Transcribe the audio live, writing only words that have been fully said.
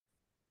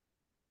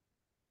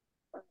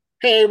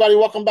Hey everybody,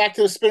 welcome back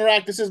to the Spin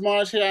Rack. This is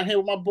Mars here. I'm here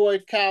with my boy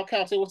Cal.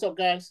 Cal, say what's up,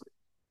 guys.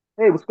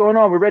 Hey, what's going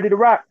on? We're ready to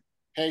rock.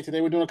 Hey,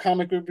 today we're doing a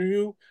comic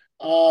review.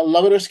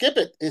 Love it or skip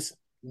it. It's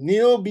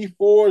Kneel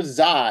Before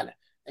Zod.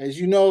 As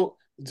you know,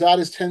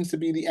 tends to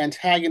be the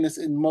antagonist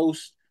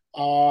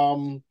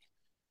um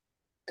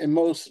in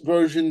most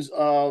versions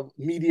of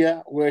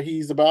media where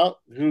he's about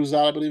who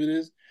Zod, I believe it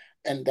is,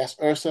 and that's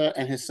Ursa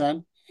and his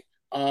son.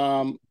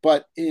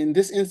 But in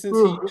this instance,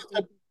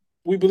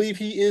 we believe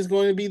he is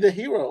going to be the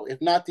hero,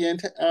 if not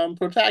the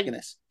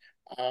protagonist.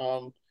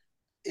 Um,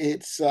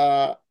 it's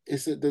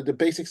the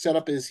basic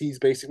setup is he's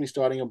basically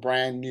starting a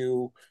brand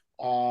new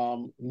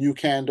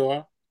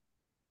Kandor,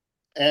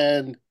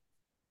 and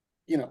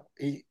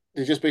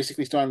they're just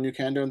basically starting a new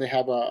Kandor, and they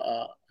have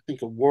I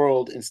think a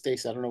world in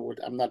space. I don't know what,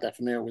 I'm not that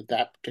familiar with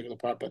that particular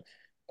part, but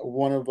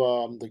one of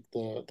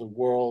the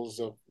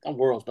worlds of not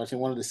worlds, but I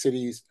think one of the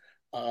cities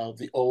of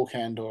the old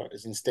Kandor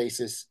is in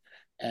stasis,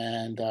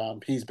 and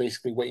he's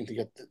basically waiting to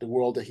get the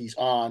world that he's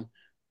on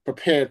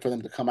prepared for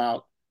them to come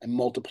out and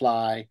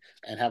multiply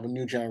and have a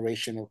new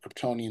generation of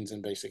Kryptonians,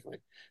 and basically,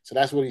 so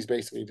that's what he's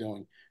basically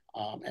doing,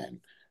 and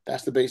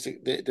that's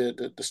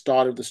the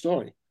start of the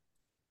story.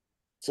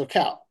 So,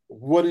 Cal,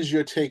 what is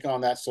your take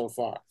on that so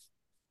far?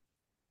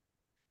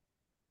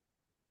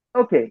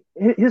 Okay,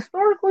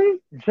 historically,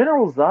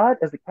 General Zod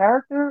as a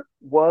character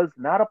was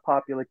not a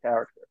popular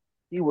character.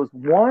 He was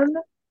one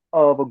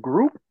of a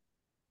group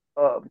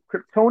of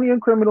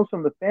Kryptonian criminals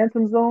from the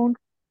Phantom Zone,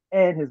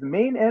 and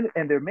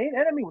their main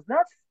enemy was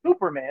not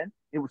Superman;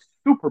 it was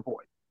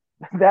Superboy.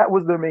 That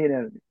was their main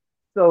enemy.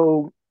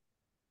 So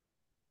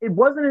it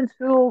wasn't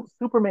until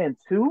Superman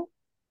 2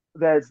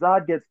 that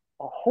Zod gets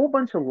a whole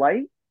bunch of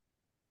light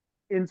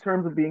in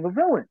terms of being a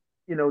villain.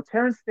 You know,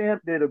 Terrence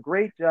Stamp did a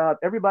great job.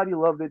 Everybody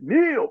loved it.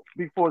 Kneel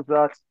before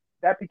Zod.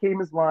 That became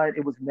his line.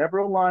 It was never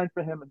a line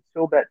for him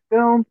until that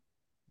film.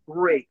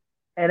 Great.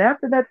 And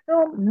after that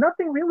film,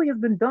 nothing really has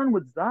been done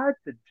with Zod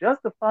to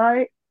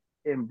justify,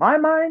 in my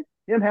mind,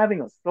 him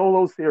having a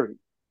solo series.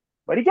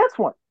 But he gets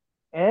one.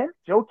 And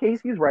Joe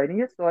Casey's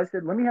writing it. So I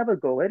said, let me have a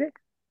go at it.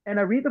 And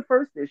I read the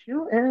first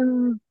issue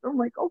and I'm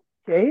like,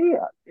 okay,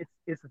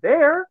 it's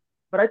there.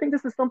 But I think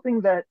this is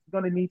something that's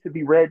going to need to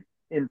be read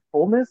in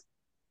fullness.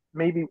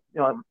 Maybe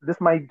this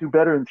might do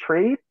better in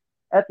trade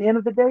at the end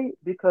of the day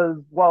because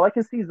while I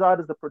can see Zod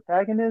as the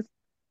protagonist,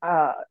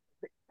 uh,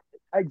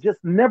 I just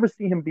never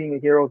see him being a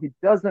hero. He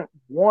doesn't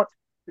want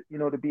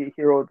to be a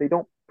hero. They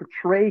don't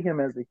portray him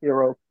as a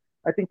hero.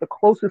 I think the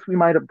closest we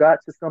might have got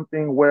to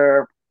something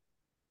where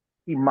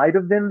he might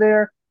have been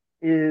there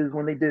is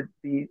when they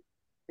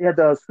had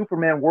the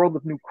Superman World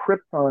of New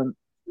Krypton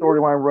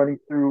storyline running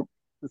through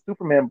the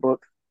Superman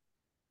books,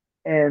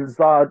 and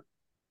Zod,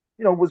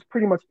 was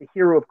pretty much the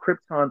hero of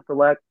Krypton for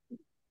lack.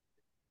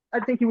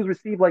 I think he was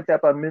received like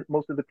that by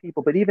most of the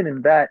people, but even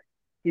in that,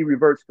 he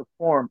reverts to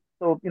form.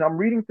 So, I'm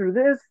reading through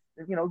this.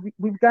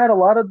 We've got a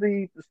lot of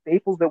the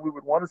staples that we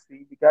would want to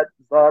see. We got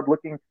Zod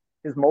looking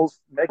his most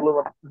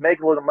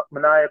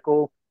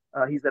megalomaniacal.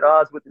 He's at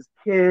odds with his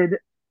kid.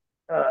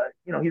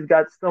 He's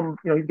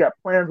got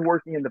plans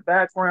working in the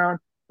background.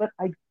 But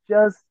I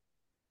just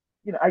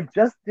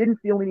didn't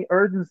feel any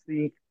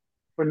urgency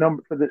for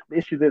the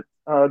issue that's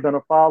going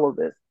to follow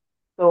this.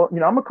 So,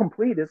 I'm a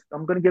completist.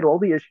 I'm going to get all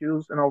the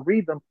issues and I'll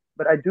read them.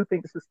 But I do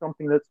think this is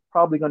something that's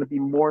probably going to be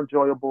more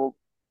enjoyable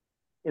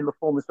in the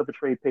fullness of a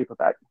trade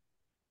paperback.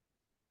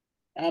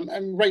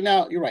 And right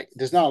now, you're right.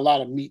 There's not a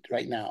lot of meat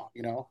right now. I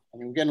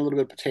mean, we're getting a little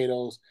bit of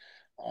potatoes.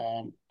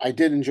 I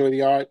did enjoy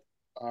the art.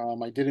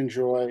 I did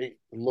enjoy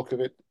the look of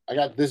it. I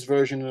got this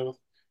version.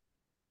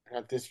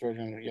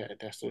 Yeah,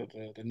 that's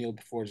the Kneel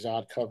Before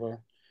Zod cover.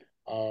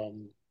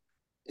 Um,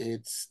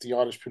 it's the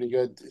art is pretty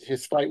good.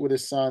 His fight with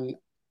his son,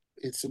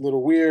 it's a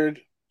little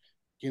weird.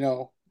 You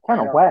know,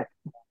 Kind of whack.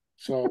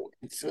 So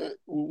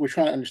we're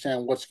trying to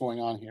understand what's going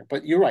on here.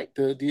 But you're right.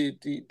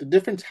 The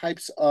different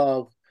types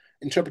of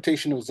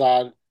interpretation of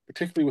Zod,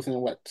 particularly within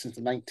what since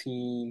the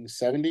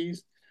 1970s,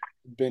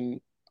 been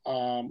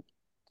um,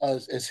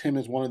 as him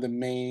as one of the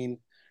main.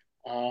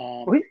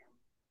 Well, Um,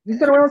 he's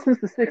been around since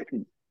the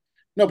 60s.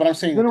 no, but I'm He's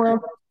saying been that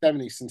the around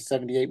 '70s since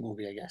 '78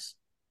 movie, I guess,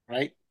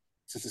 right?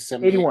 Since the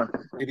 '78, 81.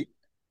 80,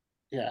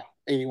 yeah,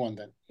 '81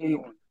 then.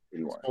 81.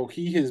 81. So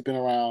he has been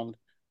around.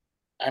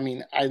 I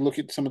mean, I look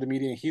at some of the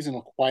media, and he's in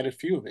quite a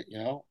few of it.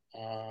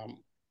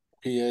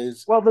 He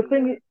is. Well, the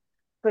thing is,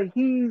 but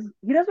he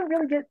doesn't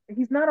really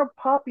he's not a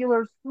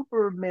popular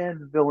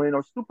Superman villain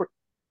or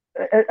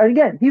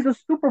again, he's a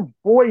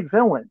Superboy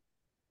villain.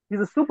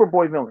 He's a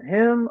Superboy villain.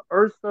 Him,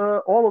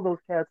 Ursa, all of those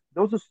cats,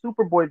 those are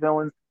Superboy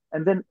villains.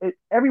 And then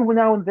every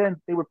now and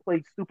then they would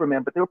play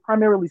Superman, but they were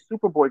primarily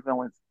Superboy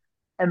villains.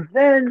 And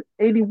then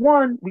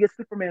 81, we get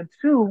Superman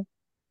 2,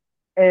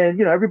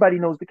 and everybody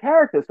knows the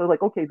character. So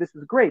like, okay, this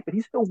is great, but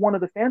he's still one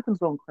of the Phantom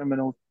Zone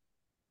criminals.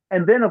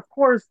 And then of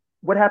course,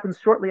 what happens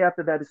shortly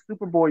after that is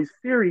Superboy's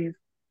series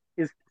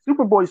is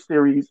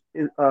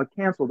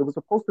canceled. It was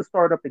supposed to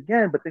start up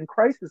again, but then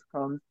Crisis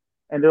comes,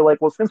 and they're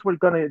like, well, since we're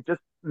gonna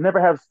just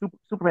never have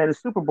Superman and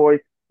Superboy,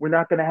 we're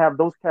not gonna have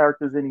those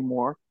characters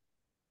anymore.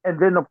 And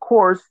then of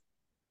course,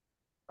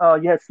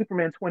 you had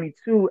Superman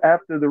 22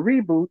 after the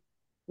reboot,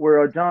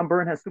 where John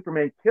Byrne has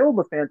Superman kill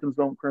the Phantom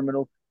Zone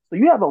criminal. So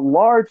you have a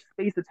large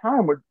space of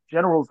time where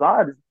General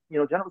Zod is,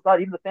 General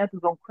Zod, even the Phantom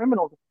Zone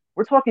criminals.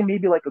 We're talking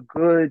maybe like a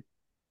good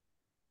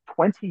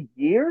 20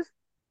 years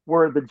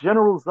where the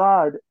General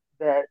Zod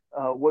that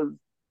was,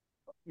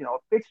 a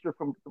fixture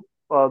from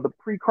the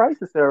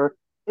pre-crisis era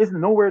is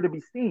nowhere to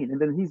be seen. And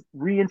then he's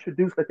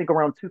reintroduced, I think,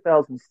 around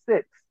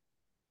 2006.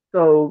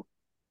 So,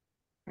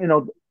 you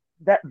know,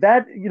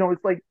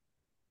 it's like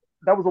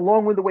that was a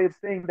long-winded way of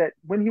saying that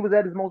when he was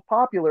at his most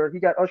popular, he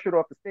got ushered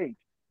off the stage.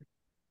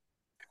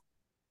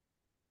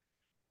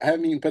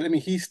 But I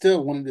mean, he's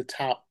still one of the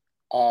top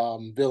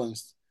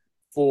villains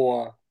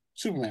for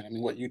Superman. I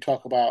mean, what you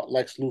talk about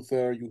Lex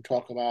Luthor, you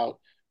talk about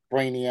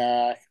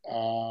Brainiac,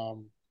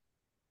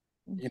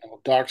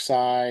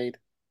 Darkseid,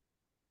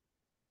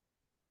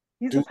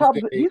 He's the top.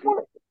 Doomsday.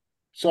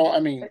 So I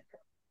mean,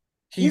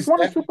 He's he's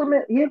one of definitely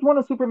Superman. He is one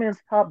of Superman's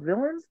top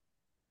villains,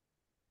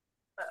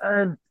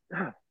 and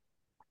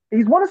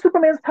he's one of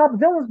Superman's top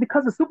villains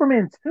because of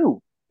Superman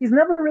 2. He's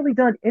never really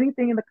done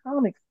anything in the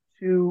comics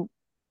to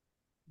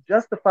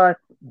justify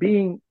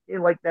being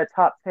in like that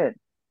top 10.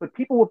 But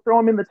people will throw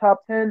him in the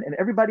top 10, and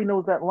everybody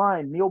knows that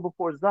line, Kneel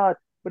before Zod,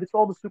 but it's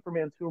all the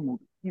Superman 2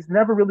 movie. He's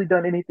never really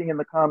done anything in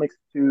the comics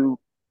to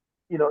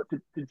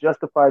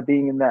justify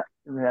being in that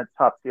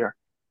top tier.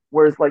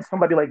 Whereas like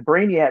somebody like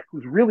Brainiac,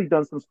 who's really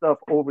done some stuff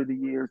over the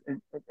years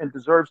and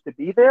deserves to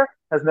be there,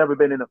 has never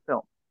been in a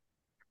film.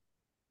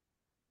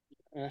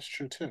 that's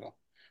true too.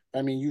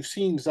 I mean, you've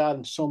seen Zod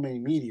in so many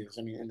medias.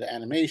 I mean, in the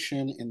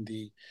animation, in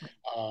the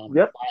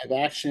Yep.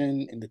 live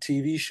action, in the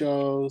TV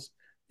shows.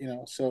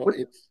 So But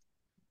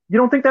you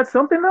don't think that's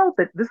something though?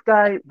 That this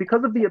guy,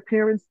 because of the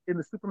appearance in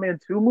the Superman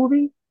 2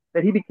 movie,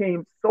 that he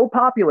became so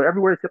popular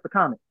everywhere except the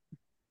comics.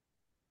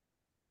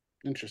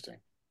 interesting.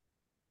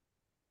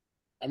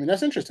 I mean,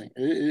 that's interesting.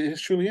 It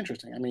is truly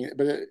interesting. I mean,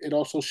 but it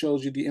also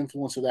shows you the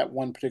influence of that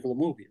one particular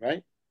movie,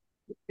 right?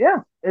 Yeah.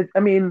 I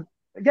mean,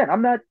 again,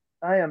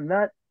 I am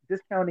not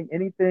discounting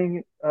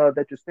anything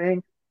that you're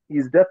saying.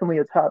 He's definitely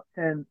a top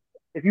 10.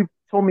 If you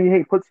told me,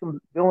 hey, put some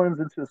villains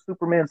into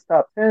Superman's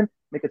top 10,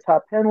 make a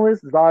top 10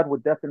 list, Zod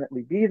would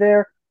definitely be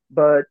there.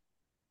 But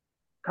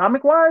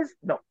comic wise,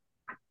 no.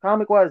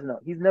 Comic wise, no.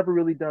 He's never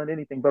really done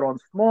anything. But on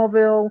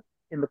Smallville,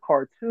 in the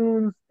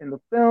cartoons, in the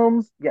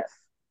films, yes.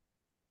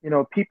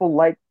 People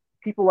like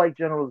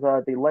General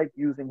Zod. They like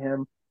using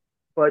him,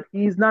 but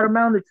he's just not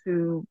amounted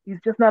to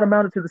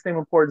the same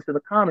importance to the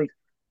comics,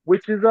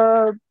 which is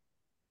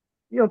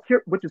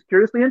which is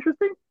curiously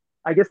interesting.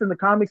 I guess in the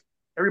comics,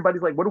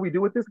 everybody's like, "What do we do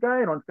with this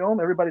guy?" And on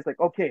film, everybody's like,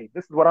 "Okay,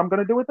 this is what I'm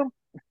going to do with him."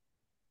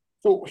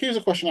 So here's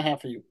a question I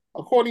have for you.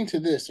 According to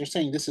this, they're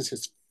saying this is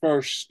his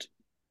first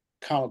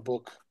comic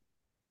book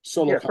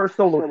solo Yeah, comic.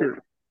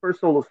 first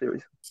solo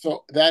series.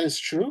 So that is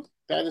true.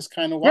 That is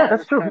kind of Yeah, wild.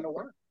 that's true.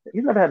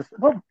 He's never had a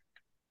well.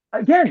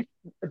 Again,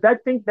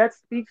 that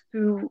speaks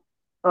to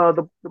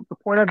the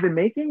point I've been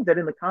making that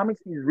in the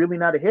comics he's really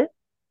not a hit.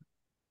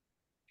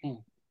 Hmm.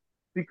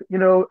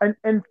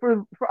 And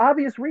for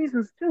obvious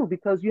reasons too,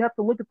 because you have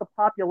to look at the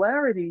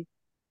popularity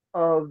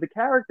of the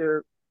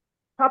character.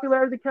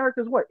 Popularity of the character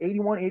is what,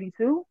 81,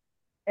 82,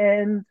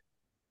 and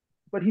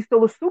but he's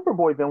still a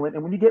Superboy villain.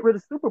 And when you get rid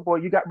of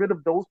Superboy, you got rid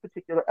of those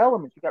particular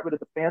elements. You got rid of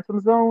the Phantom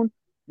Zone.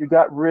 You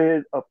got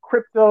rid of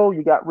Crypto.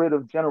 You got rid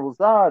of General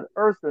Zod,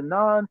 Ursa,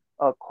 Nan,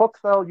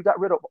 Quetzal. You got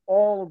rid of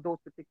all of those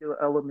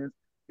particular elements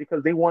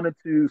because they wanted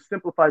to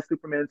simplify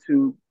Superman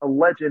to a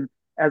legend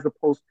as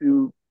opposed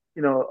to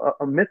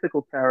a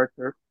mythical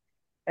character.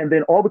 And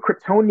then all the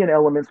Kryptonian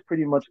elements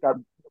pretty much got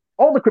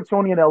all the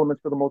Kryptonian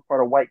elements for the most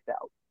part are wiped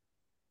out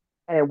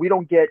and we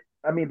don't get.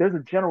 I mean, there's a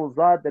General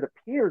Zod that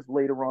appears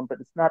later on, but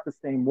it's not the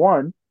same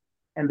one.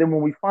 And then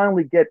when we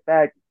finally get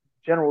back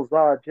General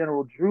Zod,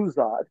 General Drew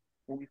Zod,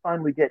 when we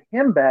finally get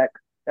him back,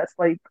 that's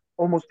like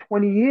almost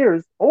 20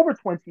 years, over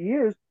 20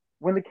 years,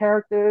 when the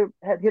character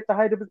had hit the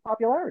height of his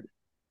popularity.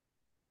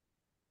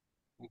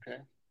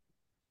 Okay.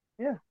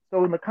 Yeah.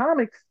 So in the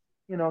comics,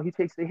 he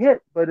takes a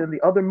hit, but in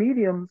the other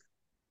mediums,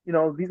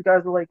 these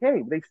guys are like,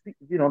 hey,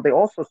 they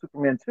also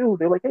Superman too.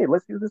 They're like, hey,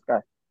 let's use this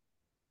guy.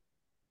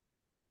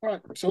 All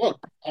right. So look,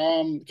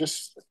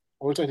 just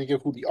I would like to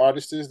give who the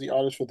artist is. The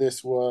artist for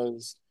this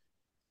was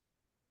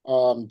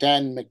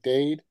Dan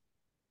McDade,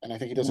 and I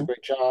think he does a Mm-hmm.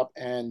 great job.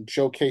 And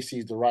Joe Casey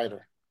is the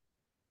writer.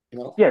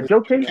 Yeah, This,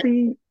 Joe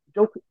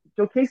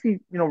Casey,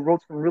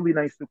 wrote some really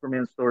nice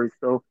Superman stories.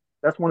 So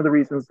that's one of the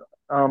reasons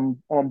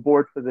I'm on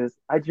board for this.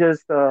 I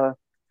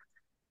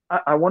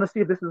want to see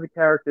if this is a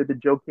character that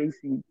Joe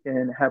Casey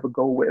can have a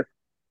go with,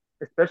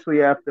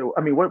 especially after.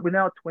 I mean, what we're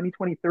now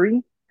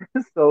 2023,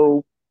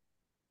 so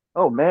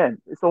oh man,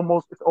 it's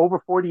over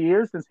 40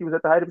 years since he was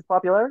at the height of his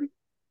popularity.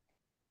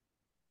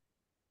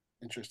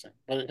 interesting,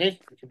 but hey,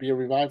 it could be a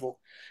revival.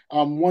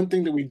 One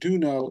thing that we do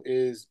know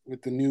is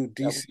with the new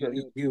That was good.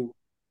 DCEU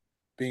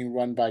being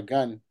run by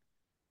Gunn,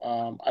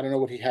 I don't know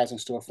what he has in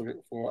store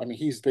for. I mean,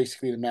 he's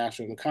basically the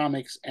master of the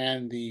comics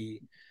and the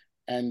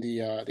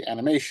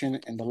animation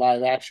and the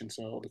live action.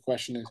 So the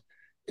question is,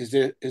 is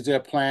there a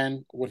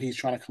plan what he's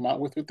trying to come out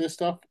with this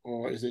stuff,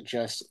 or is it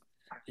just,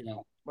 you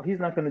know, But he's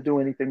not going to do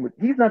anything with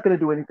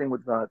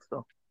Zod.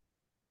 So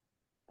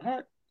all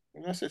right,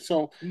 that's it.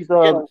 So he's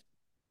yeah,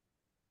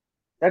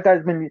 that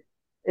guy's been.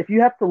 If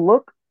you have to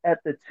look at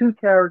the two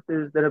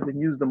characters that have been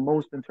used the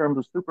most in terms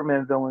of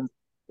Superman villains,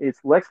 it's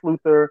Lex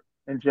Luthor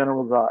and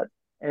General Zod.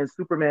 And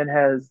Superman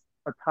has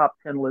a top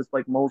 10 list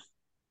like most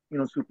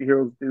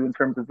superheroes do in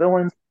terms of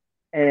villains.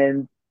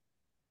 And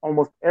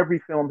almost every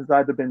film has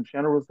either been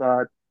General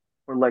Zod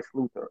or Lex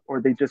Luthor,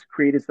 or they just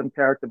created some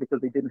character because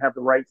they didn't have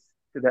the rights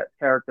to that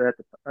character at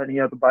any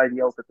other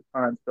else at the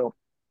time. So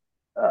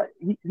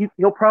he's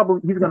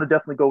going to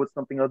definitely go with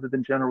something other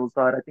than General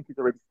Zod. I think he's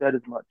already said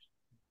as much.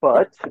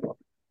 okay, But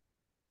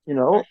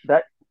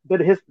that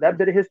that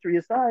bit of history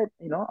aside,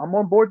 I'm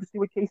on board to see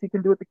what Casey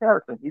can do with the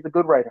character. He's a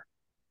good writer.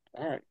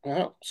 all right.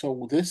 Well,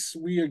 so this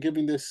we are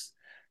giving this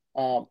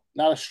not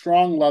a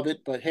strong love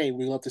it, but hey,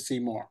 we love to see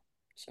more.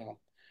 So,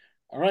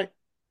 all right,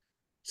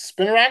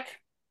 spin rack.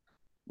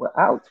 We're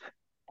out.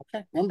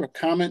 Okay, remember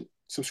comment,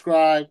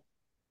 subscribe,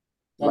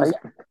 thumbs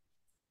Like up.